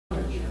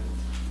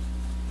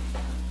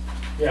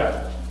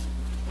Yeah.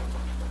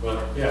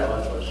 But, yeah,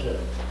 that's what I said,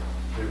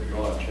 if you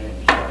want to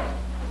change that.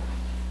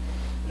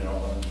 You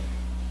know, and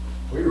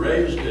we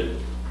raised it,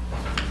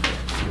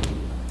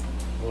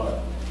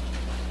 what,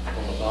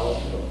 from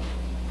 1,000 to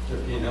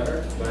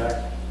 1,500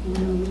 back, you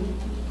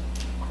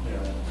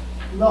know.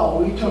 No,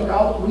 we took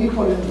out, we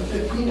put in the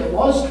 15, it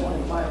was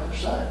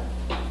 25%.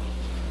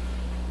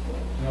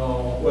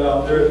 No,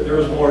 Well, there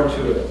was more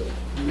to it.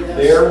 Yes.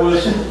 There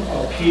was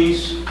a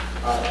piece,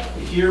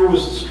 here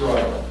was the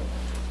struggle.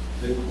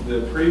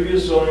 The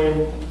previous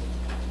zoning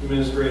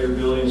administrator,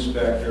 building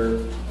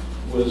inspector,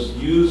 was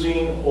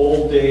using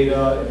old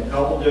data in a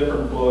couple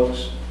different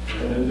books,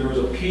 and then there was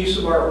a piece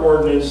of our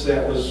ordinance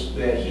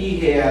that he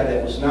had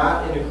that was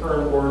not in the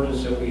current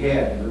ordinance that we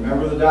had. You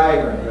remember the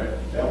diagram?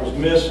 Right. That was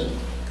missing.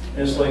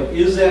 And it's like,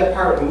 is that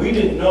part, and we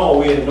didn't know,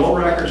 we had no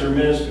records or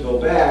minutes to go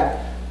back,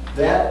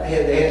 they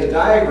had the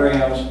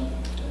diagrams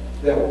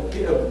that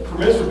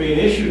permits were being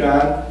issued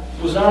on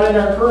was not in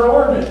our current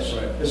ordinance.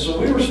 Right. And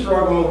so we were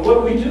struggling with what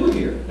do we do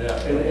here? Yeah.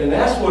 And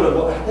that's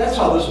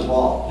how this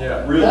evolved.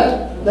 Yeah. Really.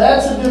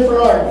 That's a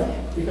different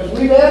argument, because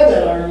we've had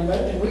that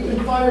argument, and we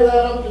can fire that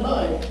up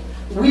tonight.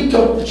 We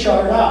took the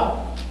chart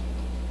out.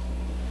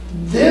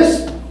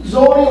 This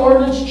zoning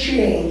ordinance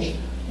changed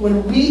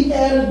when we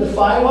added the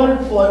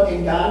 500 foot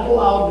and got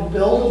allowed to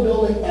build a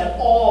building at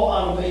all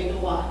on a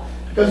vacant lot.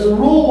 Because the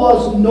rule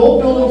was no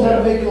buildings on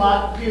a vacant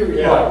lot, period.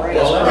 Yeah, Right.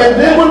 well, And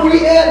then when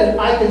we added,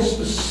 I can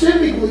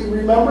specifically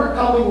remember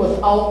coming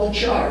without the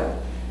chart.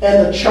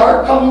 And the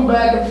chart coming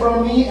back in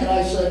front of me, and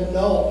I said,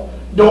 no,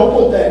 don't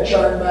put that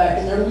chart back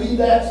in there, leave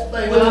that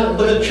thing on.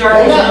 But the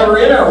chart was never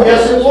in our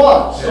Yes, ordinance. it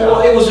was. So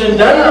it was in Hang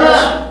there.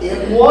 on.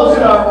 It was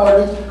in our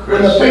ordinance.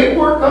 When the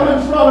paperwork come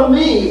in front of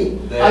me,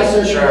 I That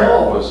said, chart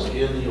no. was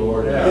in the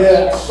ordinance.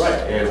 Yes. Right.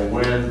 And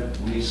when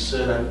we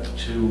sent it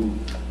to,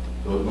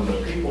 when the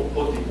people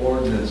put the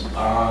ordinance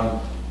on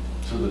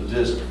to the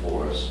disc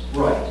for us,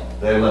 Right.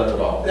 they left it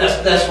off.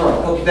 That's right.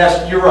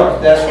 Okay, you're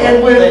right. That's right.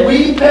 And when Thank we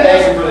you. passed-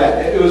 Thank you for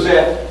that.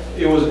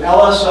 It was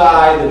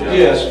LSI, the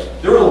disc.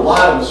 There were a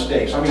lot of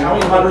mistakes. I mean, how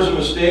many hundreds of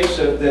mistakes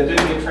that didn't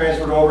get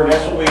transferred over? And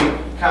that's what we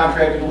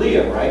contracted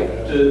Leah, right?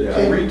 To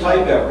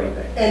retype everything.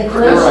 And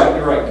Chris,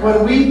 You're right.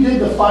 when we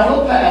did the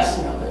final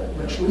passing of it,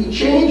 which we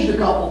changed a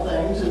couple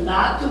things, and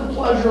not to the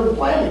pleasure of the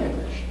planning commission.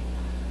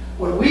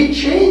 When we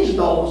changed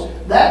those,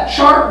 that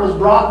chart was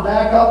brought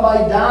back up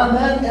by Don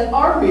then at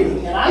our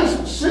meeting, and I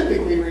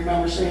specifically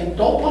remember saying,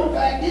 don't put it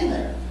back in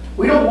there.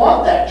 We don't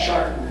want that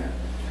chart in there.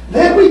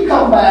 Then we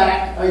come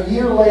back a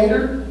year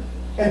later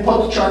and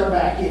put the chart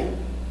back in.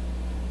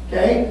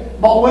 Okay?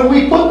 But when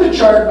we put the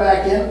chart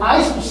back in,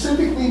 I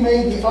specifically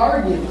made the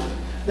argument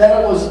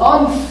that it was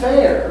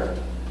unfair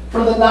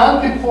for the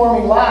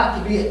non-conforming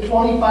lot to be at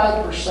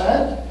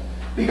 25%,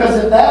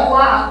 because if that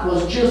lot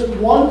was just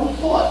 1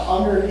 foot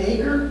under an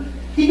acre,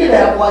 he could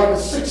have like a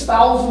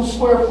 6,000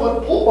 square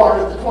foot pole barn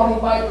at the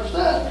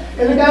 25%,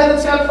 and the guy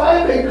that's got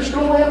 5 acres could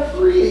only have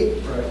 3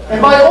 acres. Right.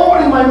 And by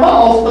opening my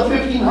mouth, the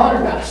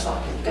 1,500 got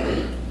stuck in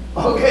there.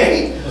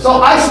 Okay? So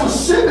I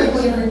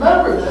specifically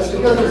remember this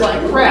because it's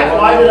like, crap,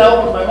 why did I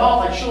open my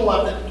mouth? I should have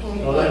left it at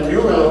 25%. well, then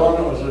you were the one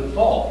that was at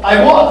fault.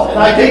 I was, and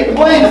I take the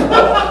blame for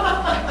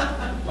that.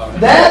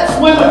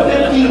 That's when the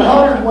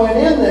 1,500 went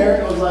in there,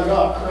 and it was like,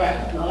 oh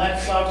crap, now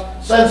that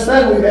sucks. Since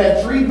then, we've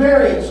had 3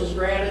 variances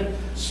granted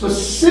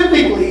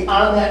specifically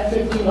on that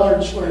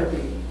 1,500 square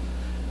feet.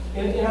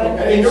 And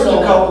there was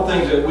a couple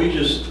things that we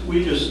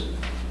just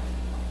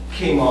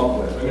came up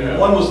with. I mean, Yeah.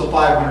 one was the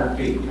 500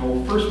 feet. You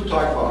know, first we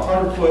talked about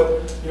 100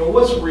 foot, you know,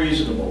 what's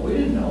reasonable? We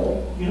didn't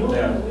know, you know,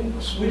 Yeah.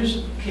 we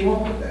just came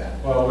up with that.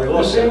 Well, we The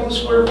looked same at with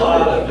square a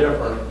lot footage. of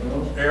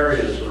different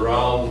areas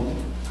around,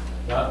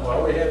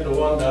 well, we had the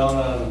one down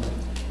on,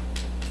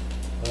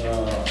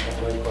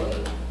 what lake was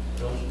it?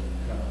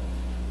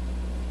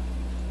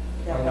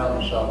 One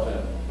down the south end.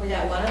 We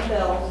got one of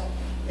Bill's,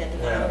 at the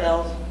one Yeah. of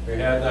Bill's. We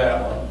had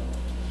that one.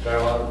 Guy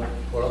wanted to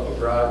put up a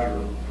garage or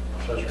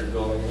accessory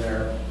building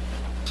there.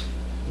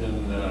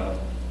 And,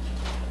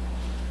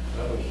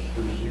 that was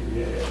through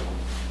ZBA.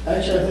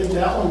 Actually, I think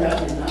that one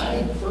got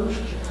denied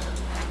first.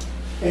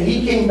 And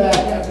he came back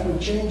after we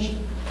changed it.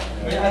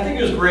 I mean, I think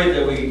it was great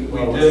that we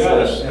Well, did got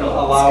this, it. you know,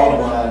 allow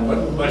them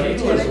on. But he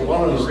was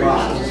one of the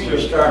reasons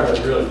we started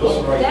really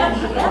looking right.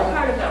 That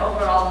part of it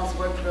overall has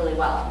worked really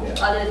well. Yeah.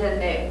 Other than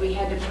that, we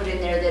had to put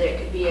in there that it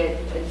could be a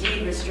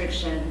deed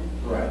restriction,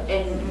 Right,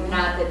 and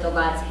not that the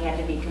lots had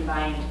to be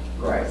combined.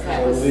 right.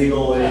 That There's was- a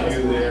legal that was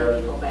issue one there.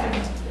 to go back.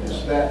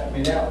 Yes, that, I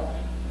mean,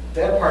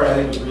 that part I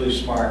think was really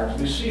smart.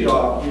 We see it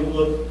all, you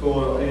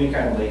go to any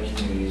kind of lake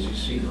communities, you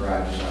see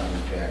garages on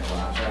these back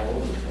lots all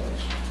over the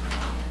place.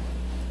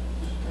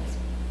 That's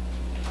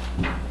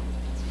been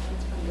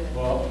good.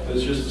 Well,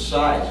 It's just the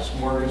size, it's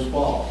Morgan's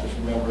fault, just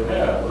remember that.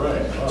 yeah,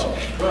 right, well,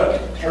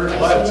 good. Sure I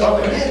glad said,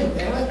 somebody.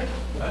 "Damn it."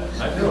 I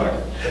knew I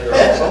could figure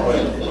out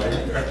somebody.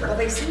 Well,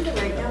 they seem to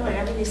right now,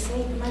 whatever they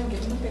say, come on,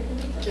 give them a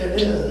pick.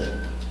 It is.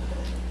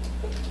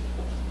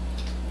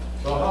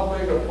 So how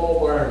big a pole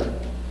barn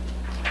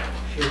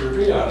should there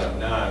be on a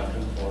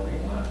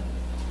non-conforming lot?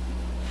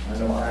 I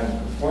know, I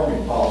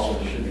non-conforming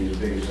policy should be as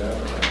big as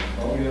that, right?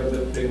 Don't we have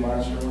a big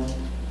monster one?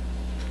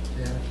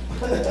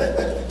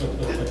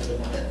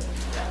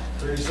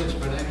 36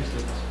 bananas.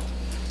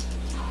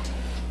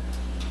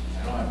 I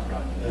don't have a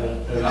problem with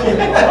that. And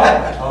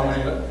how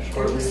many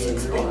square feet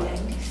Six is by yours?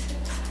 96.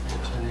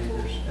 10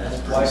 acres. That's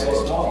why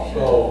so small.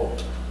 So,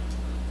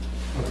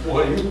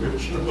 what are you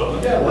bitching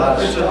about? Yeah,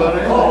 lots of stuff.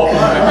 Oh, all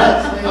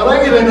right. How'd I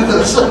get into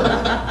this?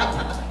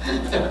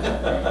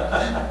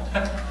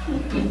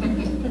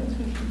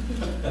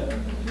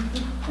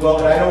 Well,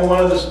 and I know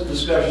one of the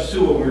discussions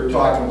too, when we were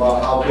talking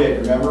about how big,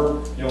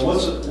 remember? You know,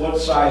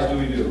 what size do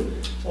we do?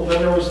 Well,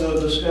 then there was the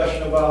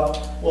discussion about,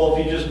 well,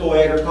 if you just go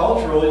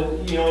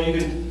agricultural, you know, you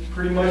can,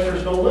 pretty much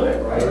there's no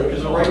limit, right?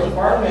 Because the Right to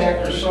Farm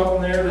Act, there's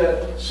something there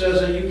that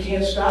says that you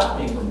can't stop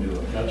me from doing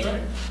it. That's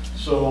right.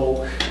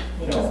 So,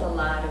 you There's a know,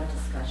 lot of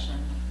discussion.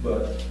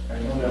 but I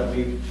know that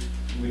we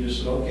just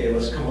said, okay,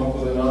 let's come up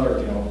with another,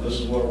 you know, this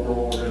is what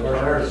we're Of gonna. course,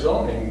 our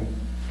zoning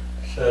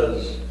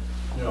says,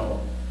 you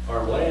know,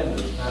 our land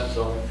is not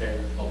zoned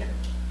agriculture.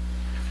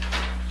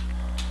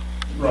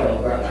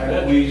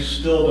 Right, we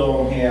still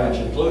don't Which have,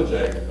 includes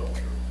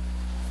agriculture.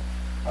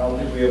 I don't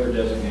think we ever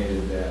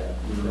designated that.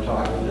 We were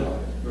talking about,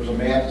 there's a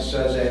map that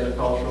says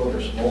agricultural,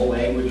 there's some old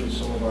language in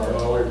some of our,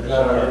 Well, we've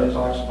got our- that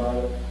talks about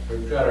it.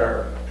 We've got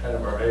our, kind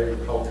of our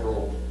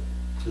agricultural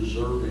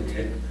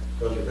preservation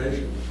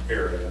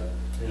area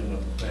in the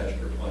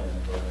master plan,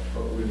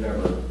 But we've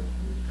never,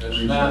 but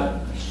it's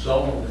not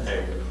zoned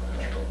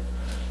agricultural.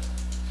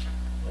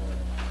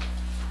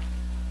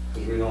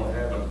 Because we don't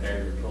have an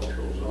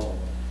agricultural zone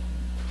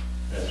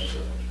as such.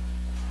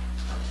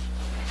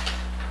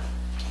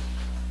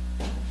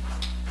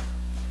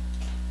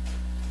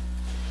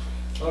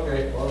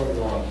 Okay, where are we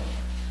going?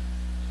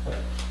 So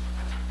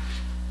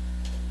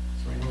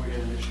we know we got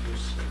an issue with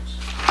 6.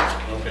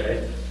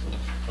 Okay,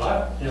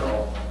 but, you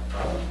know, I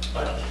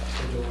just,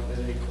 So don't let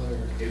that ain't clear.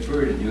 If we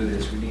were to do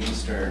this, we need to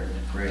start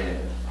right at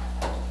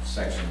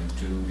section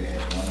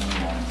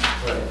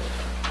 2-111, right,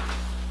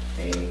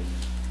 A,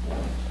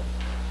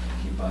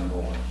 keep on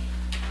going.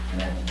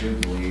 And I do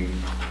believe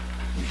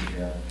we should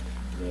have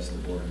the rest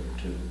of the board here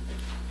too.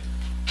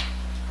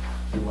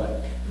 do what?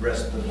 The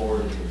rest of the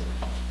board here.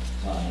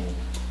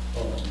 Oh,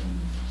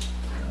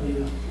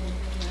 Yeah.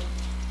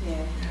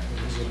 Yeah.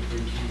 Is it for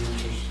key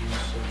interest in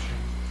this section?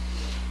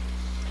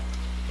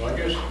 Well, I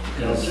guess,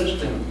 you know,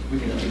 just in, We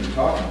can keep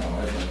talking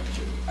about it, but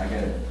I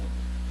got it.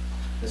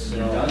 This is You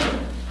know-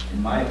 redundant, in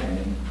my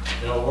opinion.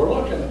 you know, we're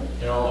looking,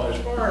 you know, as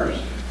far as,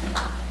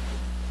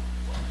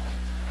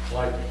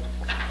 like,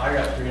 I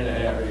got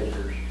 3.5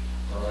 acres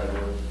where I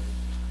live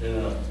in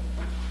a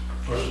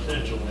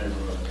residential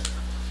neighborhood.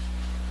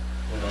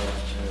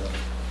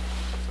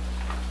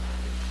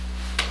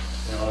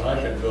 You know, and I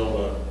could build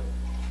a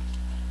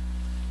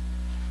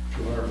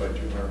 200 by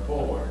 200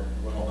 pole barn,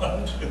 well,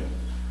 on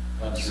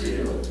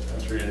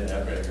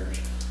 3.5 acres,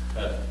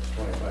 at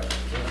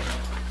 25%.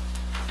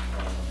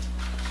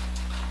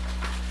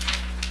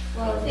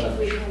 Well, I think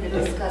we kind of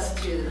discussed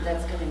too that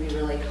that's going to be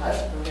really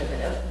cost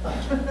prohibitive.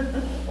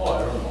 Oh, I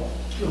don't know.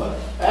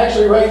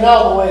 Actually, right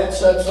now, the way it's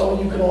set,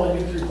 so you can only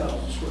do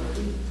 3,000 square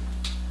feet.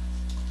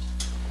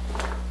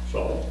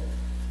 So,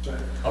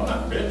 I'm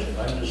not bitching,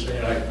 I'm just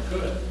saying I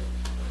could.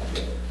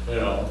 You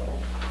know,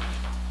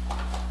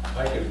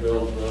 I could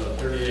build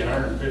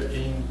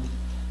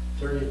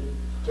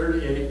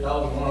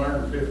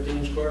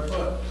 38,115 square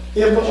foot.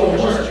 If it So was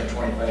it's just,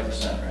 your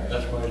 25%, right?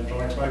 That's why it's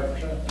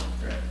 25%.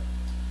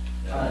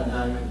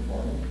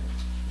 non-conforming.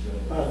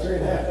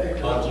 3.5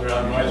 acres. Lots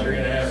around my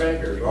 3.5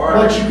 acres. Or,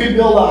 But you could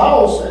build a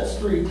house that's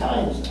 3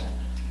 times that.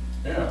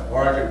 yeah,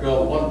 or I could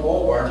build one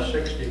pole barn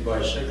 60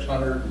 by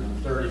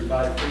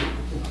 635 feet.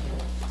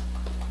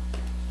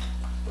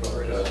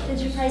 Did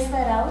you price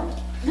that out?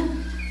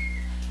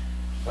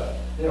 But,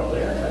 you know,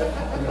 they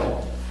have, you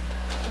know,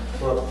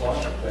 what a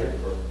bunch of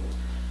paper,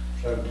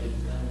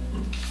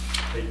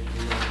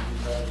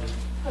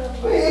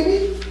 18,000.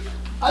 Maybe.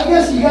 I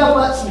guess you gotta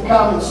let some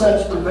common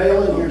sense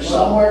prevail in here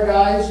somewhere,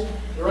 guys.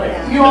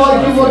 Right. You know,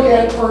 like you look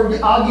at,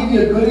 I'll give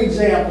you a good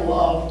example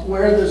of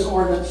where this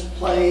ordinance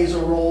plays a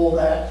role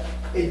that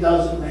it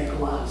doesn't make a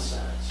lot of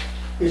sense.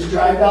 Is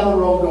drive down the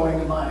road going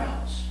to my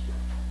house.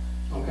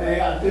 Okay,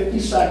 on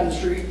 52nd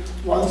Street,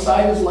 one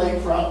side is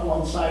lakefront,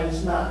 one side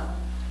is not.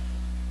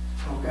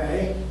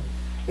 Okay?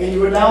 And you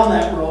go down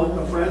that road, and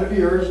a friend of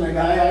yours, and a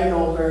guy I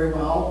know very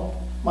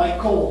well, Mike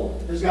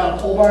Cole, has got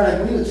a pole barn, I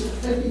believe it's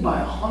 50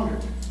 by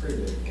 100.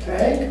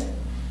 Okay?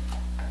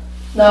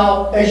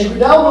 Now, as you go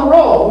down the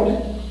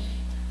road,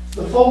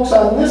 the folks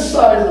on this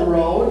side of the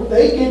road,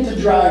 they get to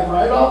drive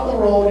right off the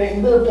road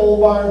into their pole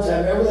barns,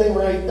 have everything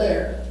right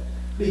there.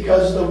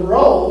 Because the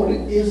road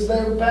is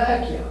their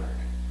backyard.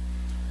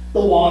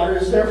 The water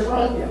is their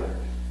front yard.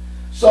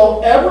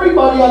 So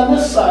everybody on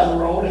this side of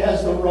the road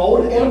has the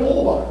road and a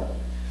pole barn.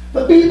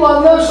 The people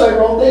on the other side of the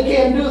road, they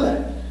can't do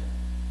that.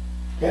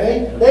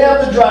 Okay? They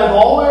have to drive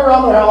all the way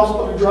around their house,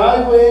 put a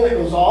driveway that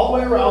goes all the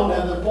way around, and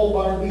have their pole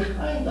barn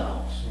behind the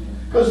house.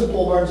 Because the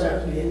pole barns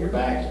have to be in your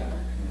backyard.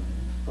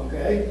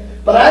 okay?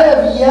 But I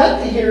have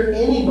yet to hear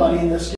anybody in this